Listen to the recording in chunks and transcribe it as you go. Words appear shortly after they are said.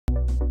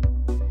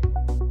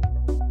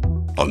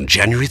On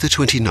January the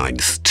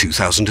 29th,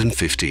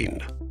 2015,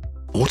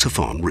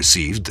 Ortofon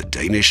received the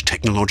Danish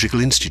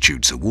Technological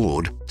Institute's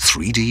award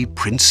 3D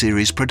Print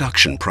Series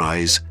Production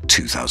Prize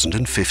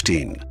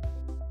 2015.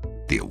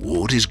 The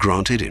award is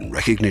granted in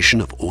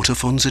recognition of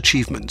Ortofon's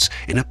achievements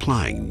in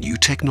applying new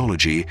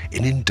technology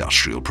in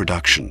industrial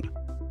production.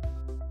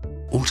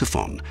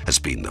 Ortofon has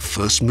been the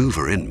first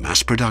mover in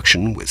mass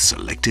production with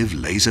selective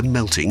laser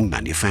melting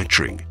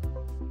manufacturing.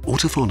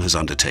 Ortofon has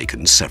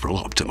undertaken several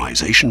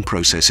optimization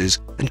processes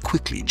and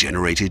quickly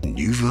generated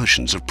new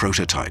versions of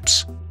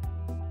prototypes.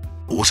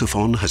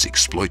 Ortofon has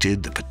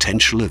exploited the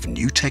potential of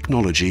new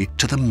technology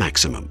to the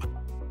maximum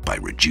by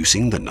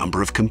reducing the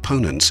number of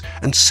components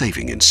and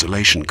saving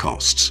installation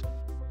costs,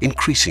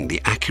 increasing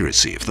the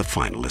accuracy of the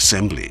final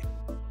assembly,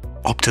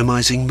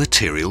 optimizing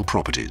material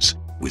properties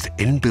with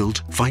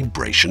inbuilt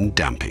vibration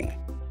damping,